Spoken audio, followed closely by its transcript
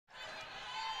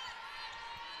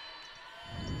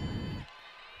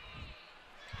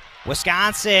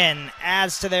Wisconsin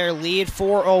adds to their lead,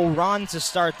 4-0 run to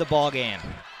start the ball game.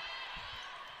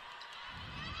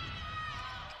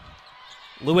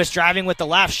 Lewis driving with the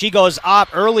left. She goes up.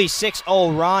 Early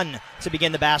 6-0 run to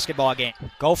begin the basketball game.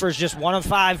 Gophers just 1 of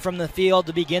 5 from the field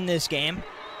to begin this game.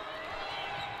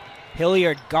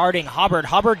 Hilliard guarding Hubbard.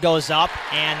 Hubbard goes up,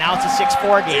 and now it's a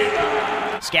 6-4 game.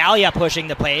 Scalia pushing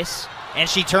the pace, and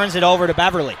she turns it over to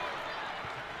Beverly.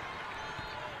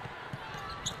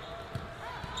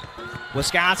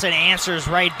 Wisconsin answers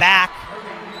right back.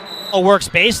 Works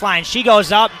baseline. She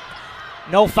goes up.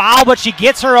 No foul, but she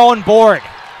gets her own board.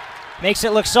 Makes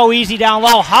it look so easy down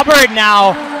low. Hubbard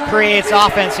now creates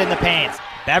offense in the paint.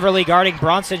 Beverly guarding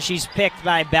Brunson. She's picked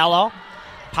by Bello.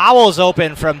 Powell's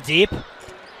open from deep,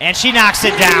 and she knocks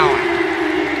it down.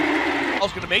 I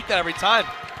was going to make that every time.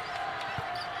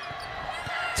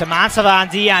 Tomansova on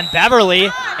D on Beverly,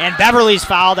 and Beverly's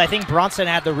fouled. I think Brunson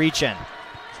had the reach in.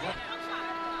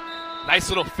 Nice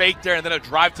little fake there, and then a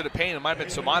drive to the paint. It might have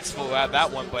been Tomansova who had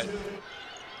that one, but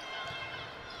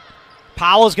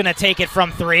Powell's going to take it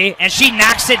from 3, and she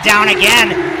knocks it down again.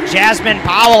 Jasmine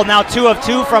Powell now 2 of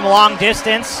 2 from long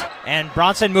distance, and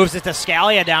Brunson moves it to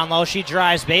Scalia down low. She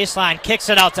drives baseline, kicks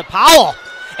it out to Powell,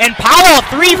 and Powell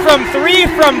 3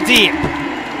 from deep.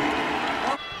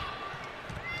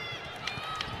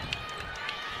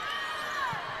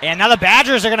 And now the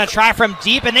Badgers are going to try from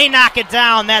deep, and they knock it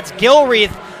down. That's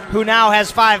Gilreath, who now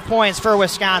has 5 points for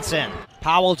Wisconsin.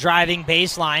 Powell driving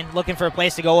baseline, looking for a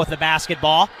place to go with the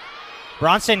basketball.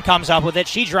 Brunson comes up with it.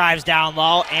 She drives down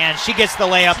low, and she gets the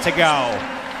layup to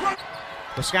go.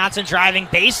 Wisconsin driving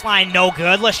baseline, no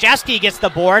good. Leszewski gets the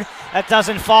board. That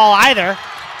doesn't fall either.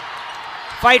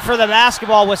 Fight for the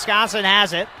basketball. Wisconsin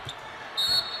has it.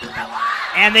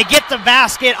 And they get the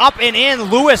basket up and in.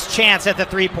 Lewis chance at the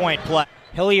three-point play.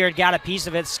 Hilliard got a piece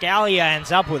of it. Scalia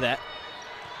ends up with it.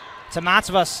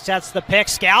 Tomansova sets the pick.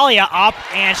 Scalia up,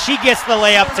 and she gets the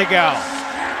layup to go.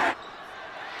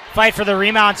 Fight for the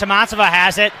rebound. Tomansova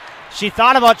has it. She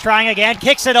thought about trying again.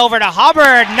 Kicks it over to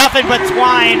Hubbard. Nothing but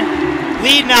twine.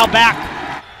 Lead now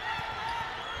back.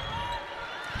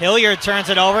 Hilliard turns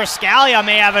it over. Scalia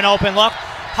may have an open look.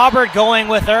 Hubbard going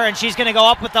with her, and she's going to go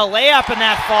up with the layup, and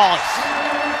that falls.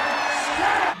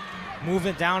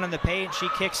 Movement down in the paint. She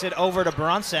kicks it over to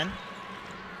Brunson.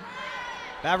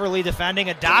 Beverly defending.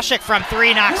 Adashik from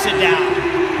 3 knocks it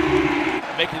down.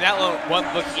 Making that one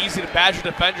look easy. The Badger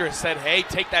defender said, hey,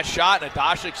 take that shot. And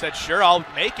Adashik said, sure, I'll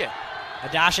make it.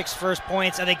 Adashik's first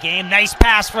points of the game. Nice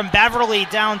pass from Beverly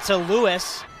down to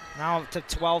Lewis. Now to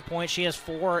 12 points. She has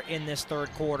 4 in this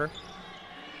third quarter.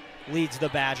 Leads the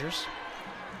Badgers.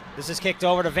 This is kicked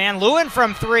over to Van Leeuwen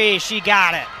from 3. She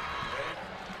got it.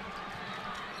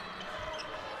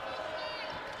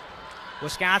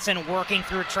 Wisconsin working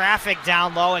through traffic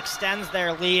down low, extends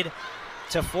their lead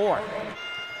to 4.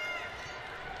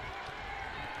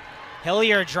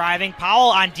 Hilliard driving,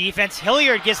 Powell on defense.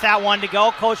 Hilliard gets that one to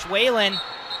go. Coach Whalen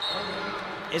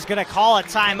is going to call a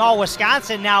timeout.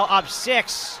 Wisconsin now up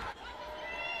 6.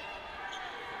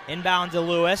 Inbound to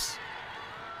Lewis.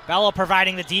 Bello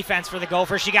providing the defense for the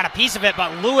Gophers. She got a piece of it,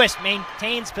 but Lewis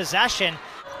maintains possession.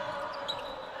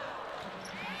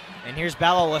 And here's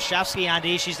Bello. Leszewski on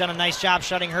D. She's done a nice job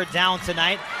shutting her down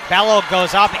tonight. Bello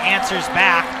goes up, answers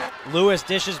back. Lewis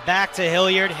dishes back to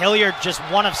Hilliard. Hilliard just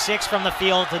 1 of 6 from the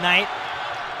field tonight.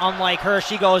 Unlike her,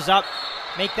 she goes up,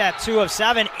 make that 2 of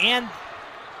 7. And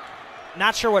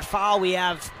not sure what foul we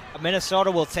have.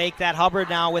 Minnesota will take that. Hubbard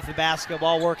now with the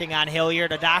basketball working on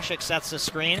Hilliard. Adashik sets the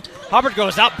screen. Hubbard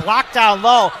goes up, blocked down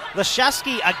low.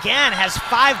 Leszewski again has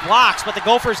 5 blocks, but the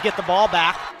Gophers get the ball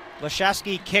back.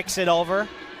 Leszewski kicks it over.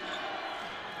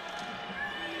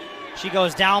 She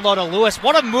goes down low to Lewis.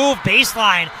 What a move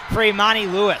baseline for Imani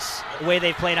Lewis. The way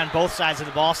they played on both sides of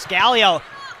the ball. Scalia,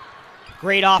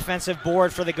 great offensive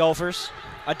board for the Gophers.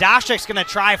 Adashik's going to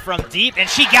try from deep, and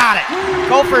she got it.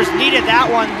 Gophers needed that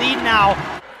one. Lead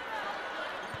now.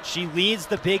 She leads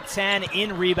the Big Ten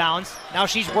in rebounds. Now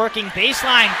she's working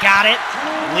baseline. Got it.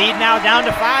 Lead now down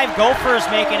to 5. Gophers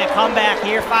making a comeback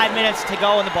here. 5 minutes to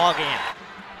go in the ball game.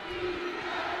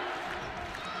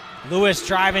 Lewis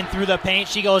driving through the paint.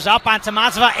 She goes up on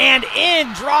Tomansova and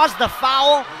in. Draws the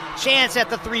foul. Chance at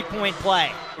the three-point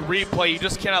play. Replay, you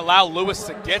just can't allow Lewis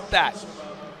to get that.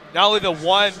 Not only the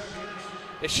one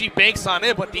that she banks on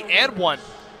it, but the and one.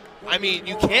 I mean,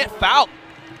 you can't foul.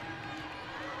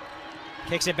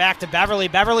 Kicks it back to Beverly.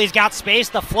 Beverly's got space.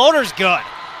 The floater's good.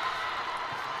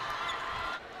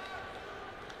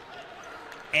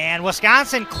 And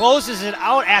Wisconsin closes it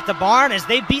out at the barn as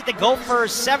they beat the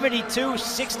Gophers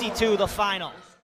 72-62 the final.